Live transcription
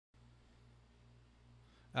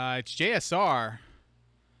It's JSR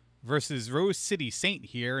versus RoseCitySaint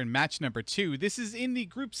here in match number 2. This is in the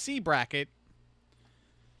Group C bracket.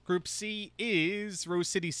 Group C is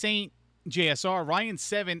RoseCitySaint, JSR,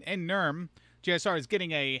 Ryan7, and Nerm. JSR is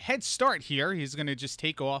getting a head start here. He's going to just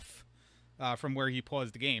take off from where he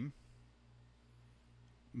paused the game.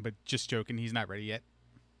 But just joking, he's not ready yet.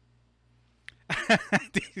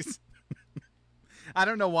 I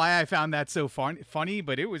don't know why I found that so funny,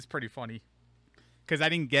 but it was pretty funny. Because I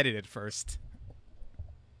didn't get it at first.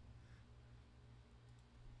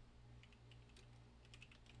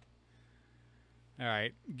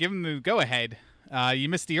 Alright, give him the go-ahead. You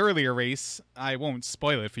missed the earlier race. I won't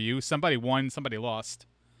spoil it for you. Somebody won, somebody lost.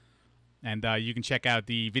 And you can check out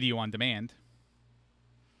the video on demand.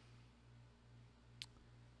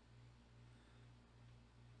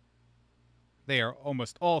 They are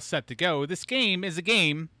almost all set to go. This game is a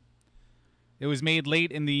game. It was made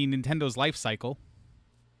late in the Nintendo's life cycle.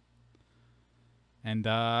 And,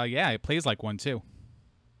 yeah, it plays like one, too.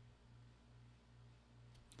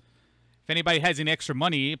 If anybody has any extra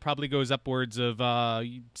money, it probably goes upwards of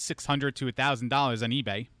 $600 to $1,000 on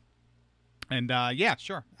eBay. And, yeah,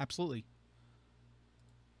 sure, absolutely.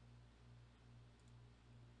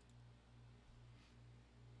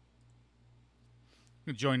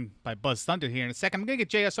 I'm joined by Buzz Thunder here in a second. I'm going to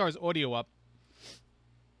get JSR's audio up.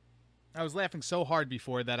 I was laughing so hard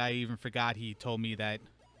before that I even forgot he told me that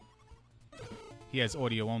he has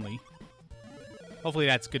audio only. Hopefully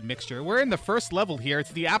that's a good mixture. We're in the first level here.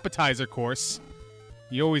 It's the appetizer course.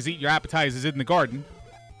 You always eat your appetizers in the garden.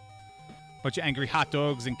 Bunch of angry hot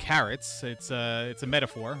dogs and carrots. It's a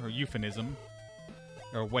metaphor or euphemism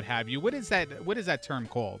or what have you. What is that term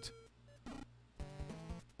called?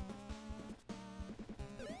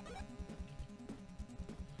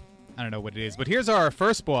 I don't know what it is, but here's our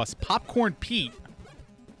first boss, Popcorn Pete.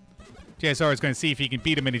 JSR is going to see if he can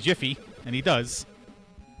beat him in a jiffy, and he does.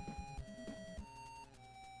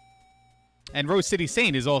 And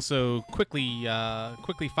RoseCitySaint is also quickly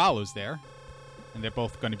follows there. And they're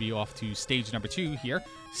both going to be off to stage number 2 here.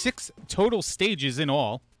 6 total stages in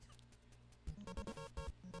all.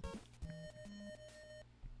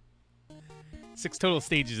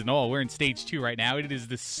 We're in stage 2 right now. It is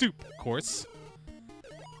the soup course.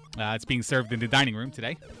 It's being served in the dining room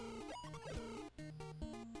today.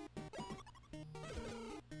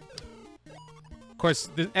 Of course,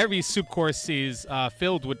 every soup course is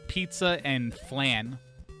filled with pizza and flan,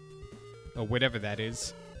 or whatever that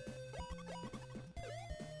is.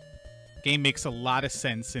 Game makes a lot of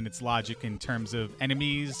sense in its logic in terms of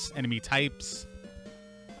enemies, enemy types,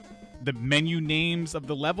 the menu names of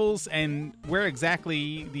the levels, and where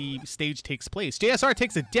exactly the stage takes place. JSR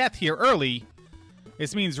takes a death here early.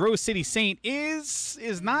 This means RoseCitySaint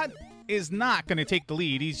is not going to take the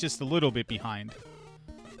lead. He's just a little bit behind.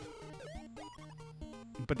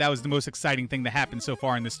 But that was the most exciting thing that happened so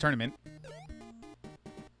far in this tournament.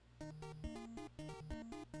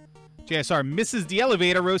 JSR misses the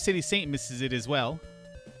elevator. RoseCitySaint misses it as well.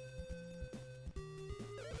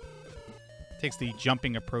 Takes the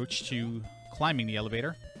jumping approach to climbing the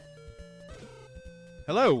elevator.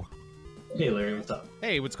 Hello. Hey, Larry, what's up?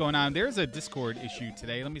 Hey, what's going on? There's a Discord issue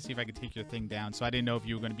today. Let me see if I can take your thing down. So I didn't know if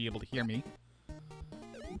you were going to be able to hear me.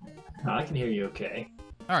 I can hear you okay.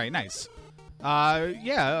 All right, nice.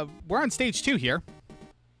 Yeah, we're on stage 2 here.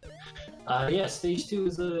 Yeah, stage 2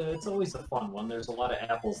 is it's always a fun one. There's a lot of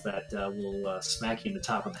apples that will smack you in the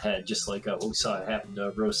top of the head, just like what we saw happen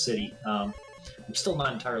to Rose City. I'm still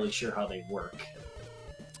not entirely sure how they work.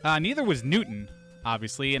 Neither was Newton,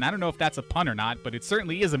 obviously, and I don't know if that's a pun or not, but it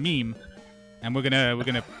certainly is a meme. And we're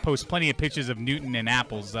gonna post plenty of pictures of Newton and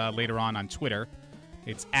apples later on Twitter.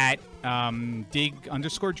 It's at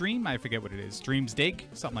dig_dream. I forget what it is. Dreams dig,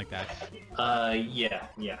 something like that.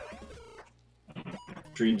 Yeah.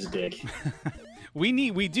 Dreams dig.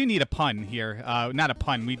 We do need a pun here. Not a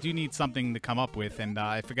pun. We do need something to come up with, and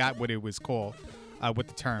I forgot what it was called. What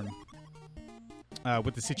the term,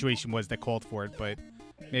 what the situation was that called for it, but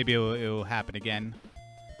maybe it'll happen again.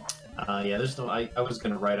 Yeah, there's no. I was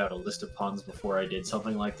gonna write out a list of puns before I did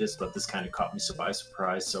something like this, but this kind of caught me by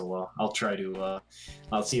surprise. So I'll try to.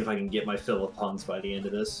 I'll see if I can get my fill of puns by the end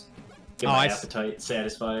of this. Get my appetite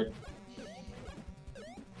satisfied.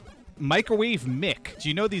 Microwave Mick. Do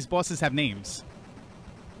you know these bosses have names?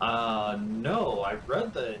 No. I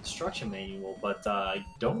read the instruction manual, but I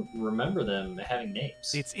don't remember them having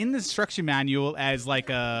names. It's in the instruction manual as like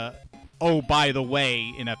a, oh, by the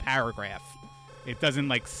way, in a paragraph. It doesn't,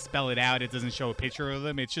 like, spell it out. It doesn't show a picture of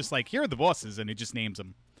them. It's just like, here are the bosses, and it just names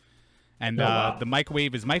them. And the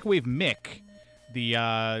microwave is Microwave Mick.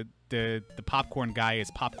 The popcorn guy is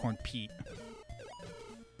Popcorn Pete.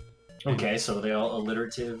 Okay, so are they all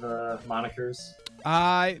alliterative monikers?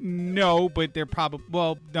 No, but they're probably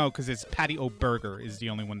no, because it's Patty O'Burger is the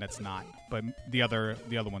only one that's not, but the other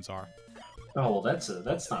ones are. Oh, well, that's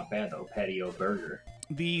not bad though, Patty O'Burger.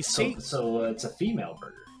 The so it's a female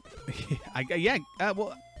burger. yeah,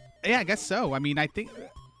 I guess so. I mean, I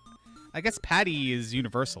guess Patty is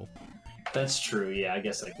universal. That's true. Yeah, I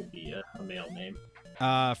guess that could be a male name.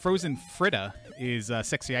 Frozen Fritta is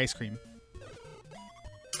sexy ice cream.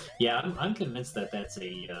 Yeah, I'm convinced that that's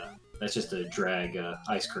just a drag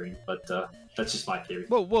ice cream, but that's just my theory.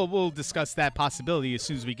 Well, we'll discuss that possibility as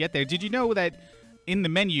soon as we get there. Did you know that in the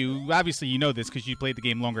menu, obviously you know this because you played the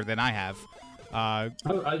game longer than I have. Yeah,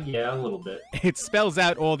 a little bit. It spells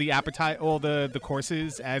out all the all the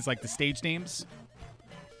courses as like the stage names.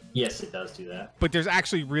 Yes, it does do that. But there's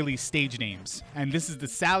actually really stage names, and this is the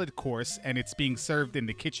salad course, and it's being served in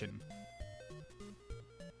the kitchen.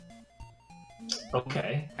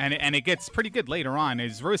 Okay. And it gets pretty good later on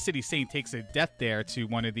as RoseCitySaint takes a death there to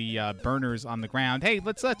one of the burners on the ground. Hey,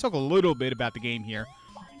 let's talk a little bit about the game here.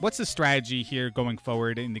 What's the strategy here going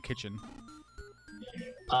forward in the kitchen?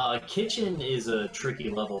 Kitchen is a tricky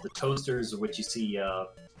level. The toasters, which you see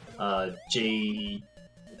JSR,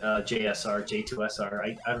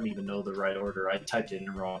 J2SR. I don't even know the right order. I typed it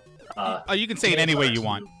in wrong. You can say it any way you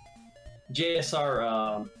want.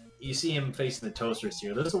 JSR, you see him facing the toasters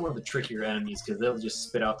here. Those are one of the trickier enemies because they'll just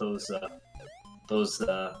spit out those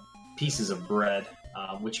pieces of bread,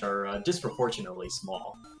 which are disproportionately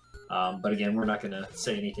small. But again, we're not going to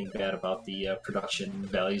say anything bad about the production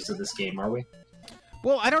values of this game, are we?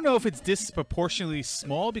 Well, I don't know if it's disproportionately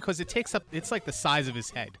small because it's like the size of his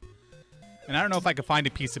head. And I don't know if I could find a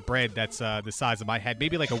piece of bread that's the size of my head.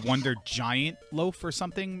 Maybe like a Wonder Giant loaf or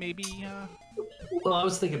something, maybe? Well, I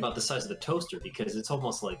was thinking about the size of the toaster because it's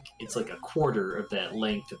almost like it's like a quarter of that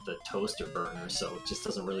length of the toaster burner, so it just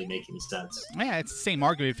doesn't really make any sense. Yeah, it's the same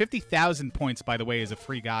argument. 50,000 points, by the way, is a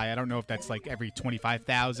free guy. I don't know if that's like every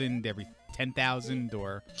 25,000, every 10,000,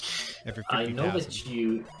 or every 50,000. I know that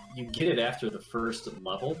you get it after the first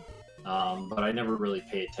level, but I never really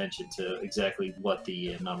pay attention to exactly what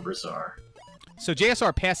the numbers are. So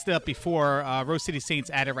JSR passed it up before. RoseCitySaint's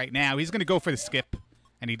at it right now. He's going to go for the skip,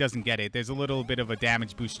 and he doesn't get it. There's a little bit of a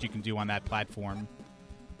damage boost you can do on that platform.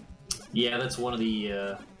 Yeah, that's one of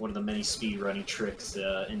the many speedrunning tricks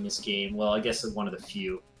in this game. Well, I guess one of the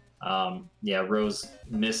few. Yeah, Rose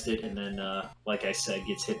missed it, and then, like I said,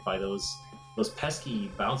 gets hit by those pesky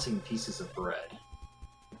bouncing pieces of bread.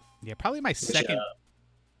 Yeah, probably my second.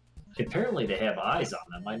 Apparently they have eyes on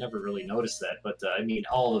them. I never really noticed that, but I mean,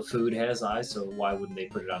 all the food has eyes, so why wouldn't they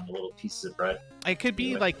put it on the little pieces of bread? It could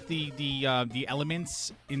be like the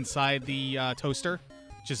elements inside the toaster,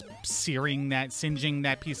 just singeing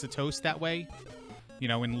that piece of toast that way. You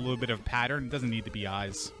know, in a little bit of pattern. It doesn't need to be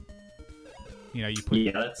eyes. You know, you put.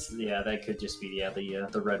 Yeah, that could just be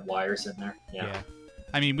the red wires in there. Yeah.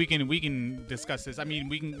 I mean, we can discuss this. I mean,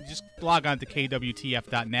 we can just log on to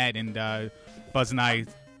kwtf.net and Buzz and I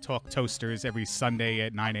talk toasters every Sunday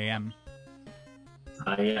at 9 a.m.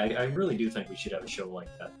 I really do think we should have a show like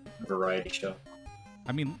that, a variety show.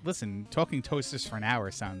 I mean, listen, talking toasters for an hour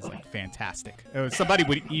sounds like fantastic. Somebody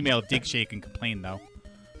would email Digshake and complain, though.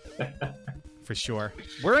 For sure.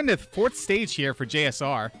 We're in the fourth stage here for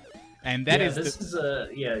JSR. And that is this is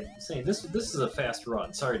a fast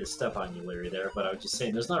run. Sorry to step on you, Larry, there, but I was just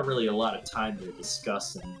saying there's not really a lot of time to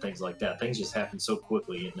discuss and things like that. Things just happen so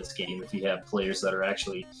quickly in this game if you have players that are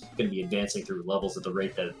actually going to be advancing through levels at the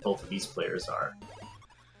rate that both of these players are.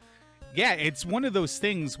 Yeah, it's one of those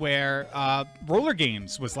things where roller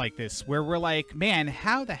games was like this, where we're like, man,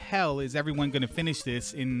 how the hell is everyone going to finish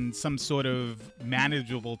this in some sort of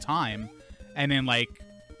manageable time? And then, like,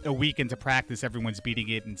 a week into practice, everyone's beating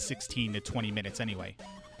it in 16 to 20 minutes anyway.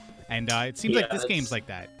 And it seems like this game's like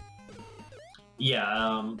that.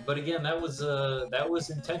 Yeah, but again, that was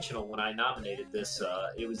intentional when I nominated this.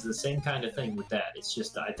 It was the same kind of thing with that. It's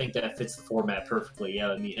just, I think that fits the format perfectly.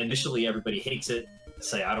 Yeah, I mean, initially everybody hates it,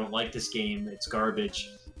 say, I don't like this game, it's garbage.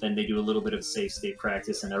 Then they do a little bit of safe state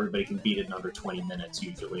practice, and everybody can beat it in under 20 minutes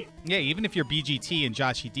usually. Yeah, even if you're BGT and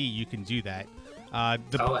Joshy D, you can do that. Have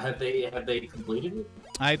they completed it?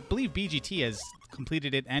 I believe BGT has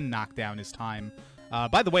completed it and knocked down his time.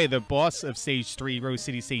 By the way, the boss of Stage 3,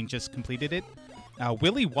 RoseCitySaint, just completed it.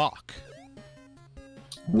 Willy Walk.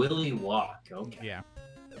 Willy Walk, okay. Yeah.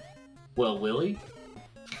 Well, Willy?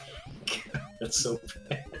 That's so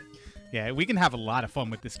bad. Yeah, we can have a lot of fun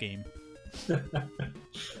with this game.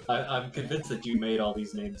 I'm convinced that you made all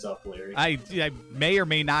these names up, Larry. I may or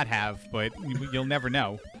may not have, but you'll never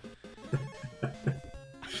know.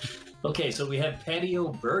 Okay, so we have Patio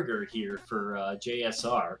Burger here for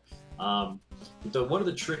JSR. One of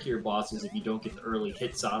the trickier bosses, if you don't get the early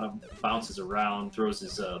hits on him, bounces around, throws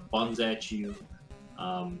his buns at you.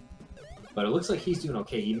 But it looks like he's doing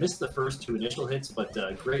okay. He missed the first 2 initial hits, but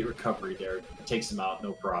great recovery there. Takes him out,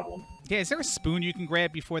 no problem. Yeah, is there a spoon you can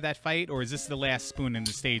grab before that fight, or is this the last spoon in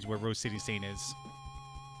the stage where RoseCitySaint is?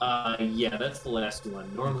 Yeah, that's the last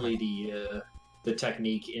one. Normally the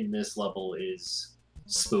technique in this level is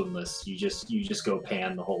spoonless. You just go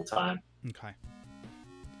pan the whole time. Okay.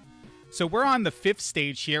 So we're on the 5th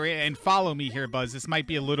stage here, and follow me here, Buzz. This might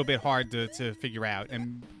be a little bit hard to figure out.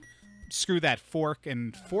 And screw that fork,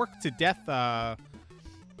 and fork to death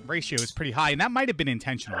ratio is pretty high, and that might have been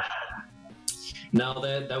intentional. No,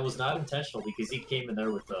 that was not intentional because he came in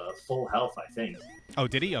there with full health, I think. Oh,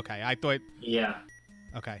 did he? Okay, I thought... Yeah.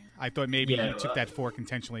 Okay, I thought maybe he took that fork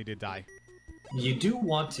intentionally to die. You do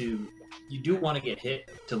want to get hit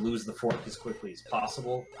to lose the fork as quickly as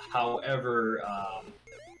possible. However,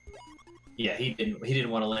 yeah, he didn't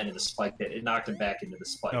want to land in the spike pit. It knocked him back into the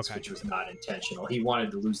spikes, which was not intentional. He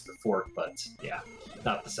wanted to lose the fork, but yeah,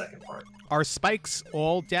 not the second part. Are spikes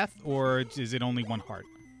all death, or is it only one heart?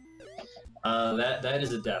 That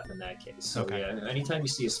is a death in that case. So yeah, anytime you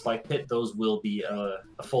see a spike pit, those will be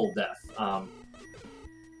a full death.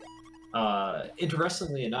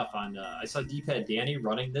 Interestingly enough, I saw D-Pad Danny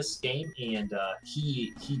running this game, and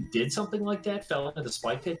he did something like that, fell into the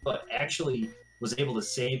spike pit, but actually was able to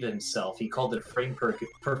save himself. He called it a frame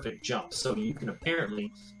perfect jump. So you can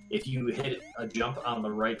apparently, if you hit a jump on the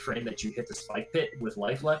right frame that you hit the spike pit with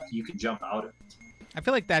life left, you can jump out of it. I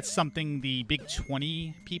feel like that's something the big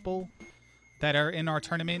 20 people that are in our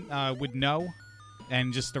tournament would know,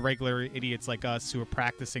 and just the regular idiots like us who are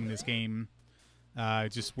practicing this game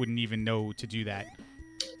just wouldn't even know to do that.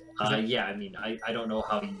 Yeah, I mean, I don't know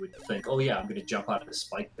how you would think, oh yeah, I'm going to jump out of the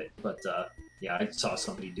spike pit, but yeah, I saw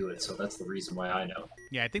somebody do it, so that's the reason why I know.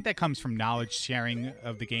 Yeah, I think that comes from knowledge sharing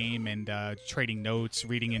of the game and trading notes,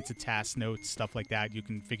 reading into task notes, stuff like that. You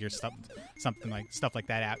can figure stuff like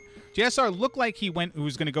that out. JSR looked like he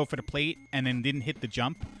was going to go for the plate and then didn't hit the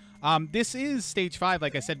jump. This is stage 5,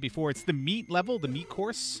 like I said before. It's the meat level, the meat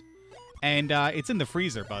course, and it's in the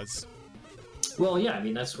freezer, Buzz. Well, yeah, I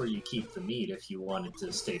mean, that's where you keep the meat if you wanted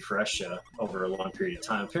to stay fresh over a long period of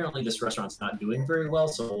time. Apparently, this restaurant's not doing very well,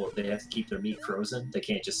 so they have to keep their meat frozen. They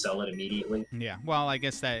can't just sell it immediately. Yeah, well, I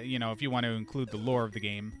guess that, if you want to include the lore of the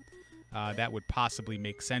game, that would possibly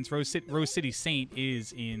make sense. RoseCitySaint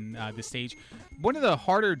is in this stage. One of the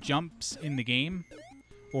harder jumps in the game,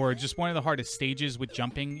 or just one of the hardest stages with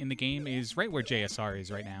jumping in the game, is right where JSR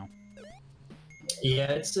is right now.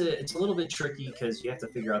 Yeah, it's a little bit tricky because you have to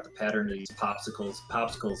figure out the pattern of these popsicles.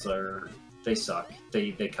 Popsicles they suck.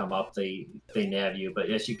 They come up, they nab you. But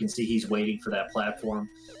as you can see, he's waiting for that platform.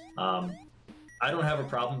 I don't have a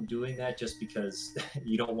problem doing that just because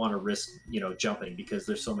you don't want to risk jumping because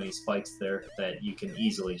there's so many spikes there that you can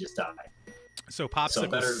easily just die. So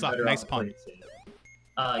popsicles suck. Nice pun.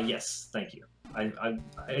 Yes, thank you.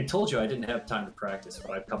 I told you I didn't have time to practice,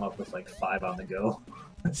 but I've come up with like 5 on the go.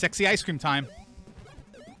 Sexy ice cream time.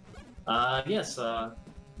 Yes,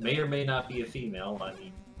 may or may not be a female. I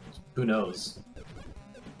mean, who knows?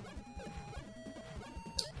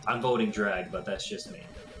 I'm voting drag, but that's just me.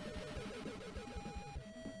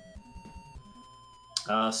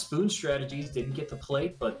 Spoon Strategies didn't get the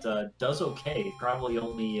plate, but does okay. Probably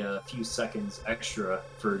only a few seconds extra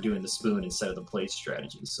for doing the spoon instead of the plate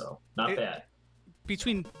strategy, so not bad.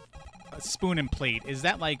 Between spoon and plate, is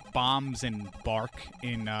that like bombs and bark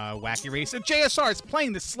in Wacky Race? JSR is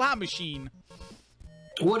playing the slot machine.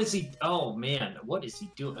 What is he? Oh man, what is he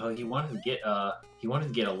doing? Oh, he wanted to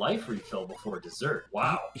get a life refill before dessert.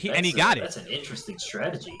 Wow, and he got it. That's an interesting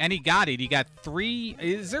strategy. And he got it. He got 3.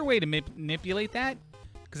 Is there a way to manipulate that?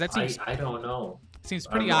 Because that seems. I don't know. Seems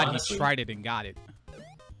pretty odd. Honestly, he tried it and got it.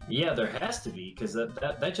 Yeah, there has to be, because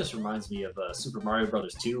that just reminds me of Super Mario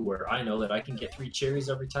Brothers 2, where I know that I can get 3 cherries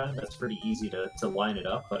every time. That's pretty easy to line it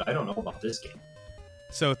up, but I don't know about this game.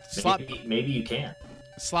 So maybe you can.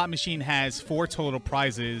 Slot machine has 4 total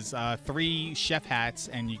prizes: 3 chef hats,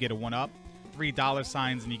 and you get a 1-up; 3 dollar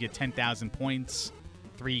signs, and you get 10,000 points;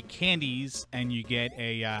 3 candies, and you get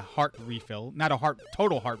a heart refill. Not a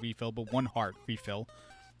total heart refill, but 1 heart refill.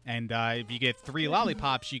 And if you get 3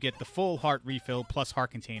 lollipops, you get the full heart refill plus heart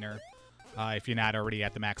container if you're not already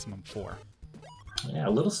at the maximum 4. Yeah, a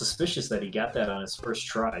little suspicious that he got that on his first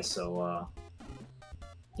try, so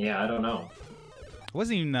yeah, I don't know. I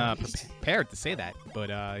wasn't even prepared to say that, but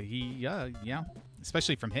yeah,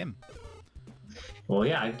 especially from him. Well,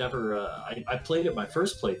 yeah, I've never, I played it my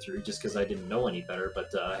first playthrough just because I didn't know any better, but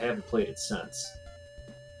I haven't played it since.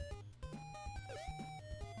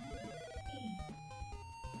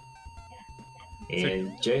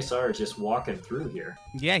 And JSR is just walking through here.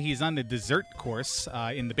 Yeah, he's on the dessert course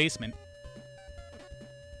in the basement.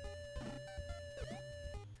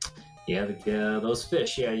 Yeah, those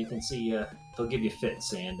fish. Yeah, you can see they'll give you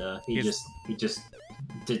fits, and he just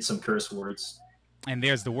did some curse words. And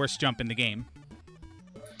there's the worst jump in the game.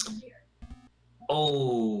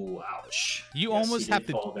 Oh, ouch! You almost have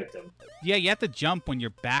to fall victim. Yeah, you have to jump when your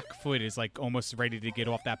back foot is like almost ready to get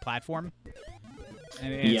off that platform.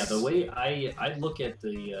 And yeah, the way I look at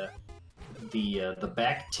the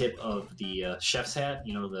back tip of the chef's hat,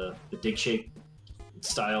 you know, the dig shape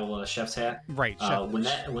style chef's hat. Right.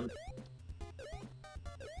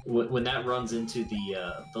 When that runs into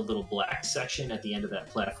the little black section at the end of that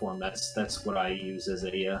platform, that's what I use as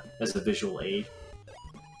a visual aid.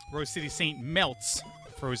 RoseCitySaint melts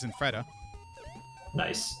Frozen Freda.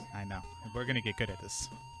 Nice. I know. We're gonna get good at this.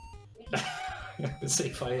 See,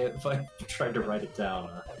 if I tried to write it down.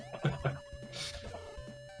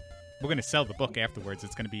 We're gonna sell the book afterwards.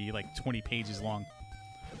 It's gonna be like 20 pages long.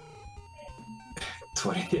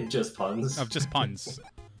 20 just puns. Of just puns.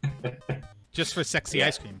 Just for sexy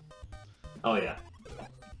ice cream. Oh yeah.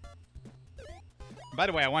 By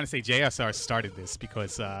the way, I want to say JSR started this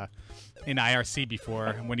because in IRC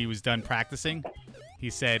before, when he was done practicing, he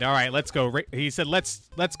said, "All right, let's go." He said, "Let's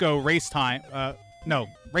go race time." No,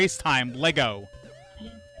 race time. Lego.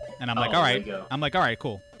 And I'm like, "All right." Lego. I'm like, "All right,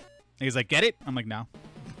 cool." And he's like, "Get it?" I'm like, "No."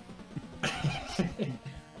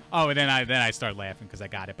 Oh, and then I start laughing because I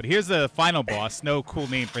got it. But here's the final boss. No cool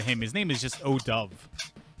name for him. His name is just O'Dove.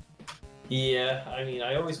 Yeah, I mean,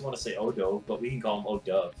 I always want to say O'Dove, but we can call him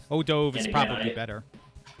O'Dove. O'Dove is probably better.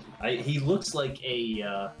 He looks like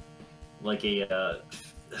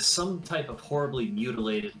some type of horribly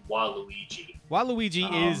mutilated Waluigi.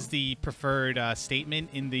 Waluigi is the preferred statement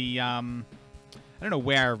in the I don't know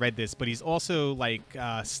where I read this, but he's also like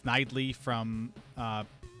Snidely from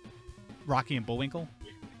Rocky and Bullwinkle.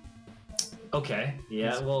 Okay,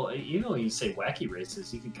 yeah, well, you say wacky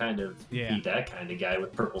races, you can kind of be that kind of guy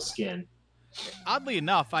with purple skin. Oddly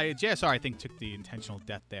enough, JSR I think took the intentional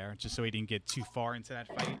death there, just so he didn't get too far into that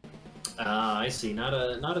fight. I see. Not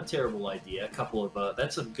a terrible idea. A couple of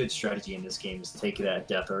that's a good strategy in this game, is to take that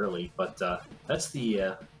death early. But that's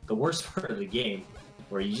the worst part of the game,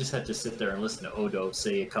 where you just have to sit there and listen to Odo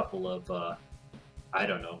say a couple of I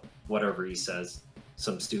don't know, whatever he says,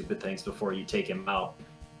 some stupid things before you take him out.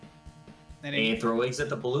 And throw eggs at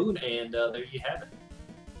the balloon, and there you have it.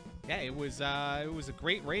 Yeah, it was a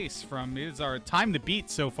great race. It is our time to beat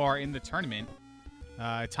so far in the tournament.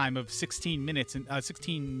 Time of 16 minutes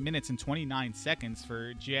and 29 seconds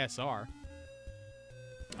for JSR.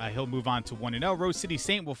 He'll move on to 1-0.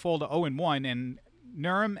 RoseCitySaint will fall to 0-1, and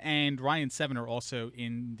Nurum and Ryan7 are also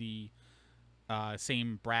in the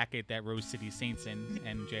same bracket that RoseCitySaint's in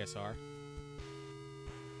and JSR.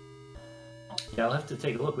 Yeah, I'll have to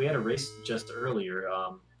take a look. We had a race just earlier.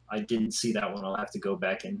 I didn't see that one. I'll have to go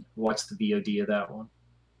back and watch the VOD of that one.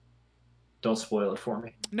 Don't spoil it for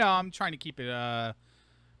me. No, I'm trying to keep it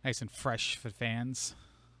nice and fresh for fans.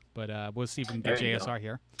 But we'll see if we can get JSR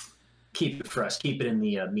here. Keep it fresh. Keep it in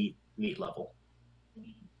the meat level.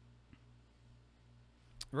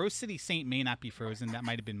 RoseCitySaint may not be frozen. That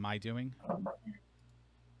might have been my doing.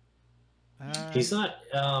 He's not.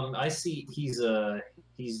 I see.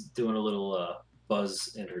 He's doing a little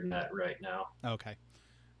buzz internet right now. Okay.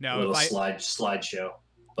 No, a little slideshow,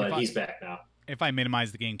 but he's back now. If I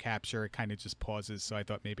minimize the game capture, it kind of just pauses. So I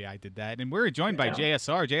thought maybe I did that. And we're joined by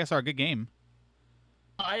JSR. JSR, good game.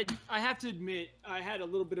 I have to admit, I had a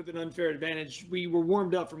little bit of an unfair advantage. We were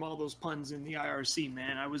warmed up from all those puns in the IRC,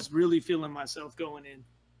 man. I was really feeling myself going in.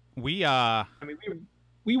 I mean,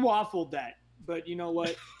 we waffled that, but you know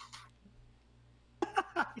what?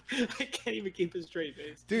 I can't even keep a straight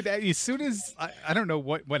face. Dude, as soon as I don't know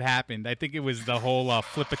what happened. I think it was the whole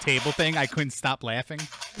flip a table thing. I couldn't stop laughing.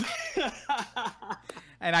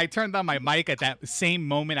 And I turned on my mic at that same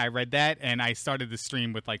moment I read that, and I started the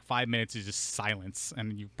stream with like 5 minutes of just silence,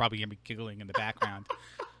 and you probably hear me giggling in the background.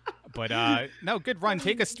 But no, good run.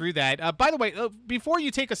 Take us through that. By the way, before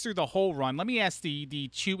you take us through the whole run, let me ask the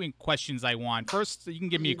two questions I want. First, you can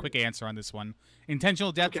give me a quick answer on this one.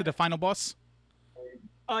 Intentional death to the final boss?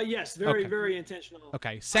 Yes, very intentional.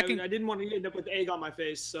 Okay, second... I didn't want to end up with egg on my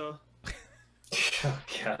face, so... Oh,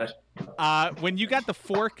 God. When you got the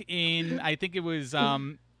fork in, I think it was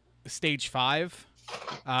stage 5,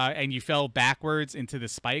 and you fell backwards into the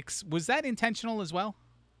spikes, was that intentional as well?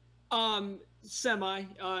 Semi.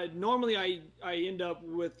 Normally, I end up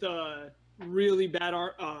with really bad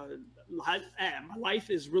my life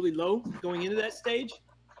is really low going into that stage.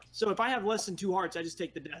 So if I have less than 2 hearts, I just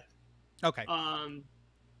take the death. Okay.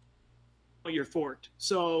 you're forked.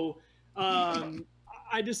 So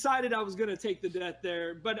I decided I was going to take the death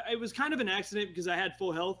there, but it was kind of an accident because I had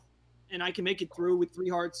full health and I can make it through with 3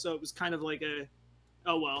 hearts. So it was kind of like a,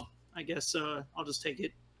 oh, well, I guess I'll just take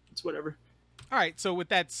it. It's whatever. All right, so with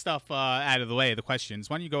that stuff out of the way, the questions,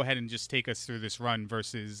 why don't you go ahead and just take us through this run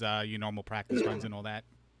versus your normal practice runs and all that?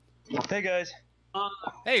 Hey, guys.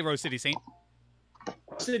 Hey, RoseCitySaint.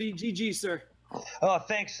 City, GG, sir. Oh,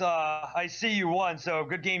 thanks. I see you won, so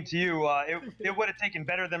good game to you. It would have taken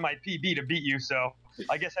better than my PB to beat you, so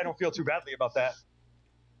I guess I don't feel too badly about that.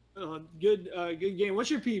 Good game. What's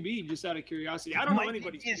your PB, just out of curiosity? I don't know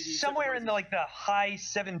anybody's PB. It's somewhere in the, like, the high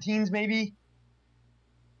 17s, maybe.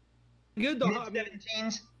 Good, though.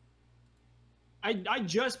 Mid-17s. I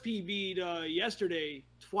just PB'd yesterday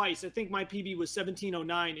twice. I think my PB was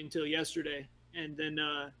 1709 until yesterday, and then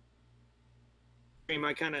I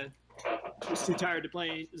kind of was too tired to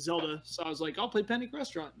play Zelda, so I was like, I'll play Panic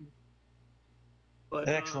Restaurant. But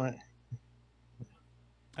excellent.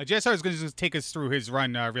 JSR is going to just take us through his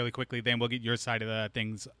run really quickly, then we'll get your side of the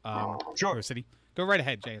things. Sure. City. Go right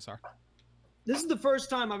ahead, JSR. This is the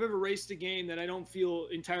first time I've ever raced a game that I don't feel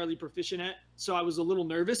entirely proficient at, so I was a little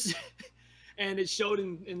nervous. And it showed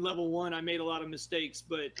in level 1. I made a lot of mistakes,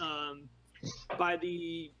 but by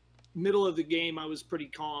the middle of the game, I was pretty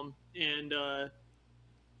calm. And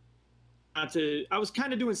I was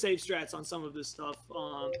kind of doing safe strats on some of this stuff.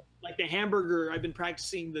 Like the hamburger, I've been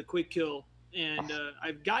practicing the quick kill. And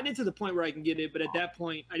I've gotten it to the point where I can get it, but at that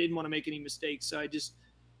point, I didn't want to make any mistakes. So I just,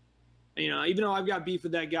 even though I've got beef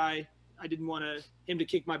with that guy, I didn't want him to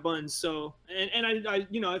kick my buns. So, and I,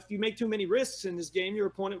 if you make too many risks in this game, your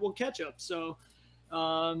opponent will catch up. So,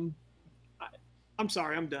 I'm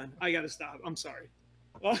sorry, I'm done. I got to stop. I'm sorry.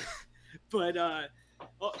 But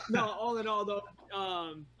no, all in all, though,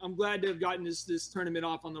 I'm glad to have gotten this tournament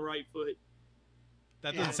off on the right foot.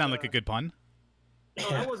 That doesn't sound like a good pun. No,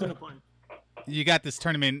 that wasn't a pun. You got this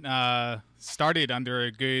tournament started under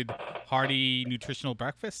a good, hearty, nutritional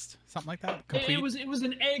breakfast, something like that. Complete. It was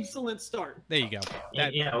an excellent start. There you go.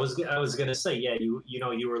 Yeah, I was gonna say, yeah,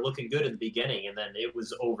 you were looking good in the beginning, and then it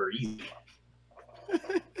was over easy.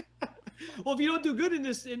 Well, if you don't do good in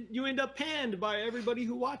this, you end up panned by everybody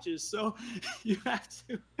who watches. So you have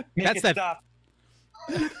to. That's that. Stop.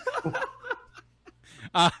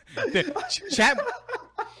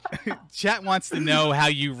 The chat wants to know how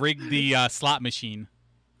you rigged the slot machine.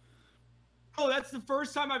 Oh, that's the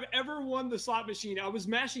first time I've ever won the slot machine. I was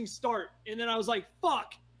mashing start, and then I was like,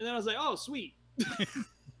 fuck. And then I was like, oh, sweet.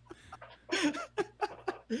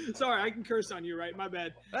 Sorry, I can curse on you, right? My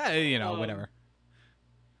bad. Whatever.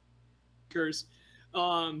 Curse.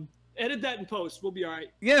 Edit that in post. We'll be all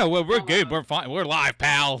right. Yeah, well, we're good. We're fine. We're live,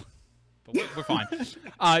 pal. But we're fine.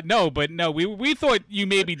 No, we thought you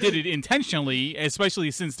maybe did it intentionally,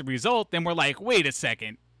 especially since the result. Then we're like, wait a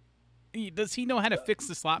second. Does he know how to fix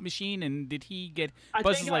the slot machine? And did he get...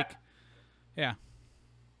 Buzz is like... Yeah.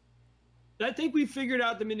 I think we figured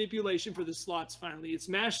out the manipulation for the slots finally. It's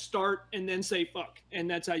mash start and then say fuck, and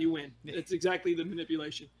that's how you win. That's exactly the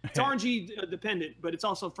manipulation. It's RNG dependent, but it's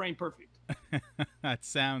also frame perfect. That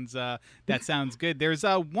sounds good. There's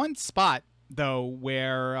one spot though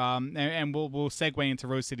where and we'll segue into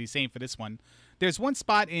RoseCitySaint for this one. There's one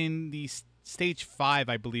spot in the stage 5,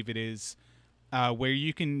 I believe it is, where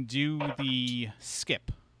you can do the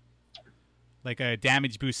skip. Like a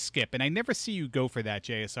damage boost skip. And I never see you go for that,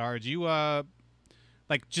 JSR. Do you,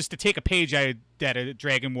 like, just to take a page out of a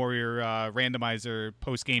Dragon Warrior randomizer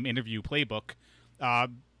post-game interview playbook,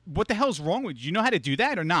 what the hell's wrong with you? Do you know how to do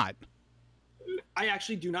that or not? I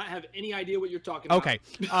actually do not have any idea what you're talking about. Okay.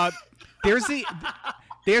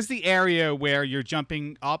 There's the area where you're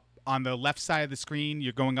jumping up on the left side of the screen.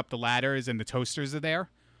 You're going up the ladders and the toasters are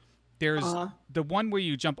there. There's the one where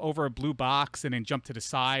you jump over a blue box and then jump to the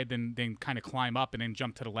side and then kind of climb up and then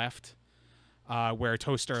jump to the left, where a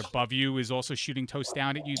toaster above you is also shooting toast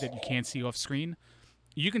down at you that you can't see off screen.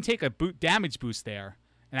 You can take a damage boost there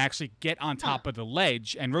and actually get on top of the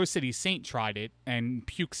ledge. And RoseCitySaint tried it, and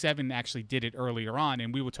Puke7 actually did it earlier on.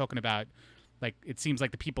 And we were talking about, like, it seems like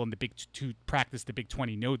the people in the Big 2 practice the Big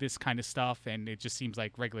 20 know this kind of stuff, and it just seems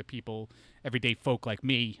like regular people, everyday folk like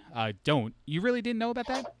me, don't. You really didn't know about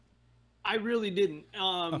that? I really didn't.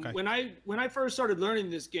 Okay. When I first started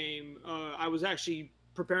learning this game, I was actually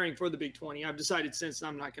preparing for the Big 20. I've decided since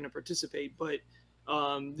I'm not going to participate, but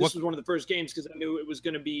this was one of the first games because I knew it was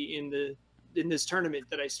going to be in this tournament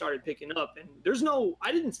that I started picking up. And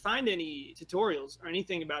I didn't find any tutorials or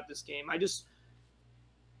anything about this game. I just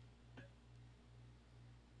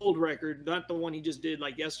old record, not the one he just did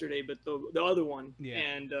like yesterday, but the other one,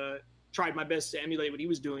 and tried my best to emulate what he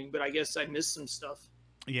was doing. But I guess I missed some stuff.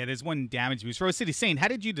 Yeah, there's one damage boost. RoseCitySaint, how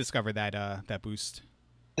did you discover that that boost?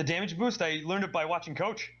 The damage boost, I learned it by watching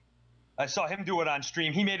Coach. I saw him do it on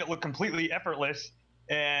stream. He made it look completely effortless,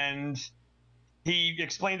 and he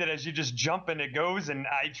explained it as you just jump and it goes, and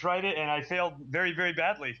I tried it and I failed very, very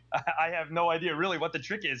badly. I have no idea really what the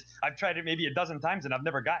trick is. I've tried it maybe a dozen times and I've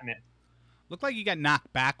never gotten it. Looked like you got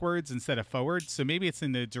knocked backwards instead of forward, so maybe it's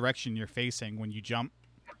in the direction you're facing when you jump.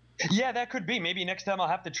 Yeah, that could be. Maybe next time I'll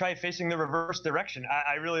have to try facing the reverse direction.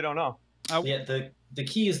 I really don't know. Yeah, the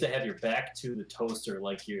key is to have your back to the toaster,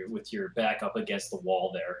 like with your back up against the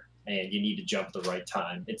wall there, and you need to jump the right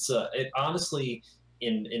time. It's honestly,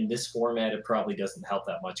 in this format, it probably doesn't help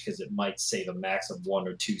that much because it might save a max of 1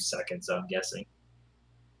 or 2 seconds, I'm guessing.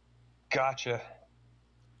 Gotcha.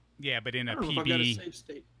 Yeah, but in a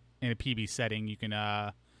PB setting, you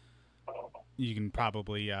can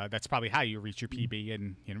probably that's probably how you reach your PB.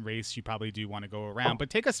 And in race, you probably do want to go around. But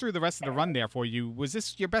take us through the rest of the run there for you. Was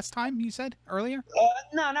this your best time? You said earlier?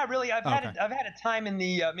 No, not really. I've had a time in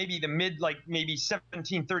the maybe the mid, like maybe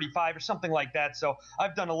 17:35 or something like that. So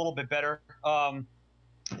I've done a little bit better.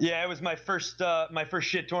 Yeah, it was my first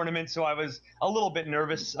shit tournament, so I was a little bit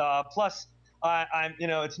nervous. Plus, I'm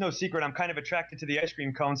it's no secret I'm kind of attracted to the ice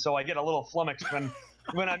cream cone, so I get a little flummoxed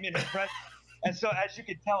when I'm in the press. And so, as you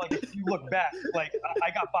can tell, like, if you look back, like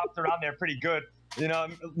I got bopped around there pretty good.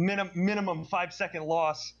 Minimum 5-second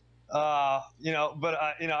loss. But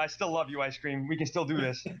I still love you, ice cream. We can still do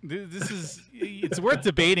this. It's worth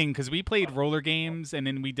debating because we played roller games and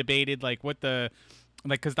then we debated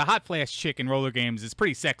because the hot flash chick in roller games is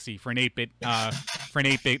pretty sexy for an 8-bit.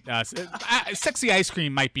 Sexy ice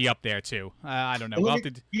cream might be up there too. I don't know.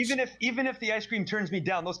 Even if the ice cream turns me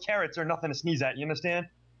down, those carrots are nothing to sneeze at. You understand?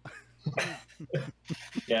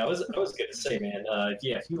 Yeah, I was gonna say, man.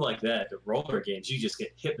 If you like that, the roller games, you just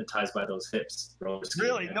get hypnotized by those hips.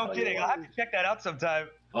 Really? No kidding. I'll have to check that out sometime.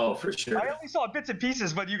 Oh, for sure. I only saw bits and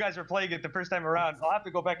pieces when you guys were playing it the first time around. I'll have to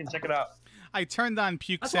go back and check it out. I turned on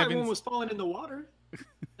Puke 7. That's why everyone was falling in the water.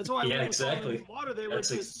 That's why everyone was falling in the water. They were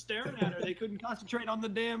just staring at her. They couldn't concentrate on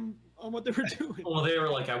on what they were doing. Well, they were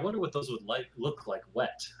like, I wonder what those would look like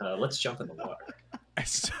wet. Let's jump in the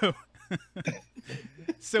water.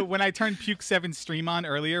 So when I turned Puke 7 stream on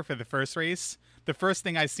earlier for the first race, the first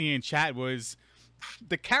thing I see in chat was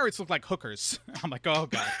the carrots look like hookers. I'm like, oh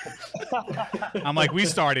god. I'm like, we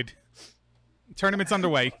started. Tournament's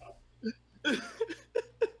underway. This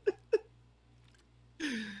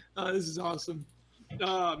is awesome.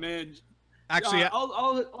 Oh man. Actually,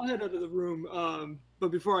 I'll head out of the room.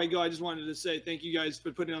 But before I go, I just wanted to say thank you guys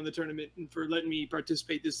for putting on the tournament and for letting me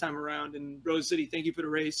participate this time around. And Rose City, thank you for the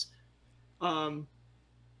race.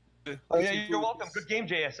 You're welcome. Good game,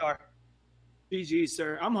 JSR. GG,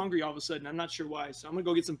 sir. I'm hungry all of a sudden. I'm not sure why, so I'm gonna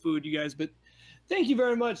go get some food, you guys. But thank you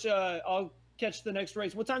very much. I'll catch the next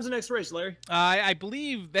race. What time's the next race, Larry? I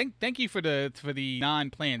believe. Thank you for the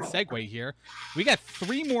non-planned segue here. We got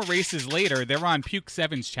 3 more races later. They're on Puke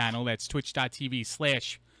 7's channel. That's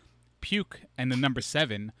twitch.tv/Puke and the number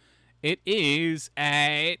 7. It is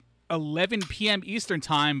at 11 p.m. Eastern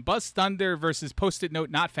Time. Buzz Thunder versus Post-it Note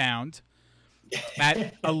Not Found.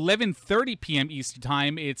 At 11:30 p.m. Eastern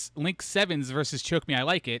Time, it's Link 7s versus Choke Me I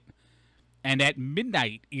Like It. And at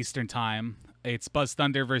midnight Eastern Time, it's Buzz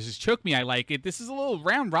Thunder versus Choke Me I Like It. This is a little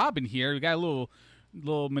round robin here. We got a little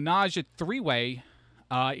menage at 3-way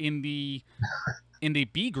in the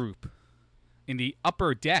B group, in the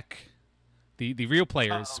upper deck, the real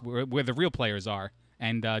players, where the real players are.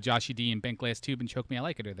 And Joshy D and Bent Glass Tube and Choke Me I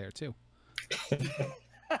Like It are there too.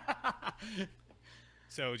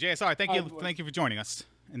 So JSR, thank you for joining us,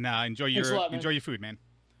 and enjoy your food, man.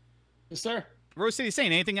 Yes, sir. RoseCitySaint,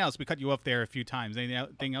 anything else? We cut you off there a few times.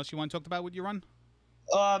 Anything else you want to talk about with your run?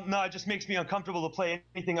 No, it just makes me uncomfortable to play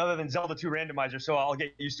anything other than Zelda 2 Randomizer, so I'll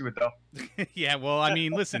get used to it though. Yeah, well, I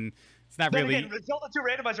mean, listen, it's not really. Again, Zelda 2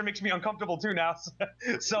 Randomizer makes me uncomfortable too now,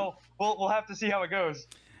 so we'll have to see how it goes.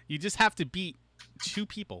 You just have to beat 2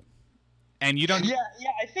 people, and you don't. Yeah.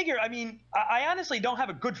 I figure. I mean, I honestly don't have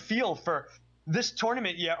a good feel for this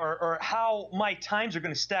tournament yet, or how my times are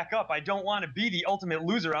going to stack up. I don't want to be the ultimate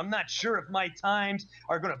loser. I'm not sure if my times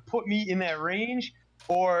are going to put me in that range,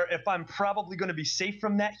 or if I'm probably going to be safe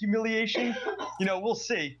from that humiliation. We'll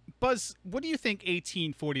see. Buzz, what do you think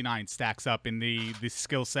 1849 stacks up in the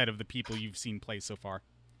skill set of the people you've seen play so far?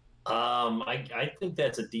 I think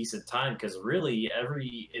that's a decent time because really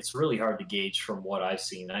it's really hard to gauge from what I've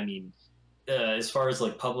seen. I mean, as far as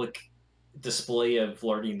like public display of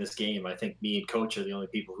learning this game, I think me and Coach are the only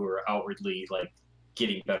people who are outwardly like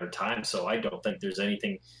getting better time. So I don't think there's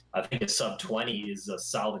anything. I think a sub 20 is a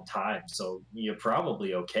solid time. So you're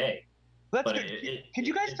probably okay. That's But good. Could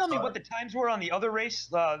you guys tell me what the times were on the other race?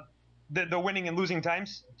 The winning and losing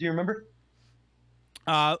times? Do you remember?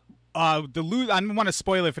 I don't want to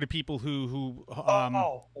spoil it for the people who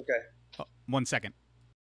okay. 1 second.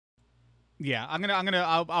 Yeah,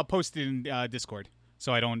 I'll post it in Discord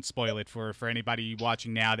so I don't spoil it for anybody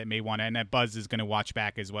watching now that may want to, and that Buzz is going to watch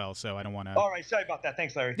back as well, so I don't want to. All right, sorry about that.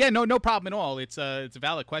 Thanks, Larry. Yeah, no problem at all. It's a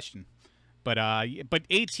valid question. But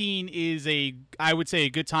 18 is I would say a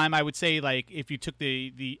good time. I would say, like, if you took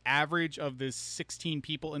the average of the 16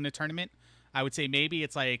 people in the tournament, I would say maybe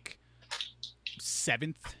it's like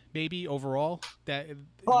 7th maybe overall.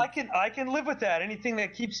 Well, I can live with that. Anything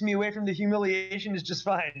that keeps me away from the humiliation is just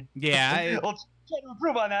fine. Yeah, I'll try to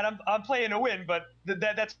improve on that. I'm playing to win, but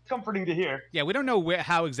that's comforting to hear. Yeah, we don't know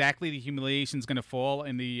how exactly the humiliation is going to fall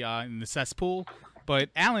in the cesspool. But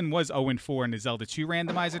Alan was 0-4 in the Zelda 2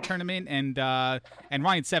 randomizer tournament, and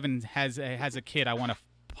Ryan 7 has a kid I want to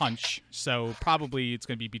punch, so probably it's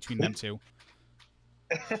going to be between them two.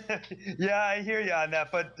 Yeah, I hear you on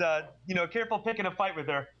that, but careful picking a fight with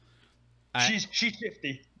her. She's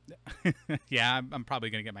 50. Yeah, I'm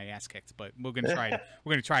probably going to get my ass kicked, but we're going to try it.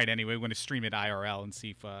 We're going to try it anyway. We're going to stream it IRL and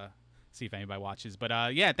see if anybody watches.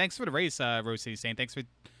 But yeah, thanks for the race, RoseCitySaint. Thanks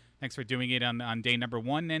for doing it on day number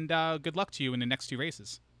 1, and good luck to you in the next 2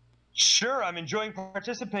 races. Sure, I'm enjoying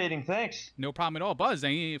participating. Thanks. No problem at all. Buzz,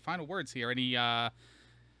 any final words here? Any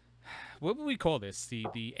what would we call this?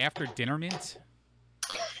 The after dinner mint?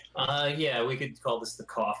 Yeah, we could call this the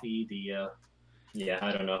coffee. Yeah,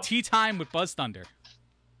 I don't know. Tea time with Buzz Thunder.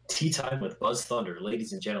 Tea time with Buzz Thunder,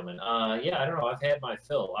 ladies and gentlemen. Yeah, I don't know. I've had my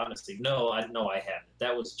fill, honestly. No, I haven't.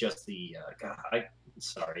 That was just the.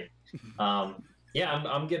 Sorry. Yeah,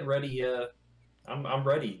 I'm getting ready. I'm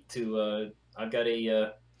ready to. I've got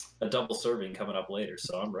a double serving coming up later,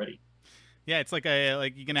 so I'm ready. Yeah, it's like you're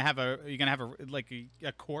gonna have a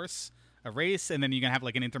course, a race, and then you're gonna have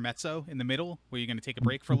like an intermezzo in the middle where you're gonna take a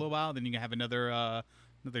break for a little while. Then you're gonna have another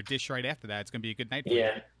dish right after that. It's gonna be a good night for you.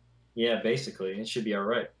 Yeah, basically, it should be all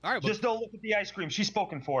right. All right, just don't look at the ice cream. She's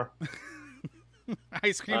spoken for.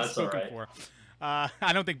 Ice cream spoken for. I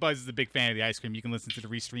don't think Buzz is a big fan of the ice cream. You can listen to the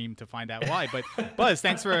restream to find out why. But Buzz,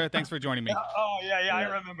 thanks for joining me. Oh yeah, I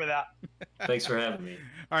remember that. Thanks for having me.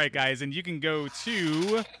 All right, guys, and you can go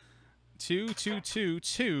to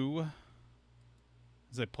 2222.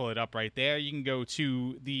 As I pull it up right there, you can go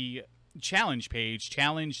to the challenge page,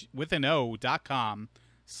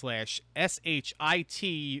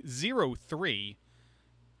 challengewithano.com/SHIT03.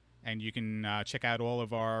 And you can check out all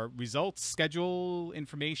of our results, schedule,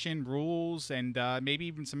 information, rules, and maybe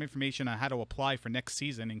even some information on how to apply for next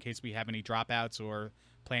season in case we have any dropouts or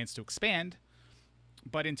plans to expand.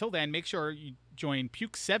 But until then, make sure you join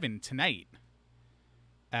Puke 7 tonight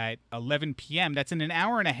at 11 p.m. That's in an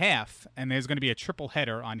hour and a half, and there's going to be a triple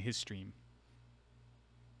header on his stream.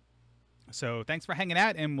 So thanks for hanging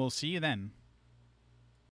out, and we'll see you then.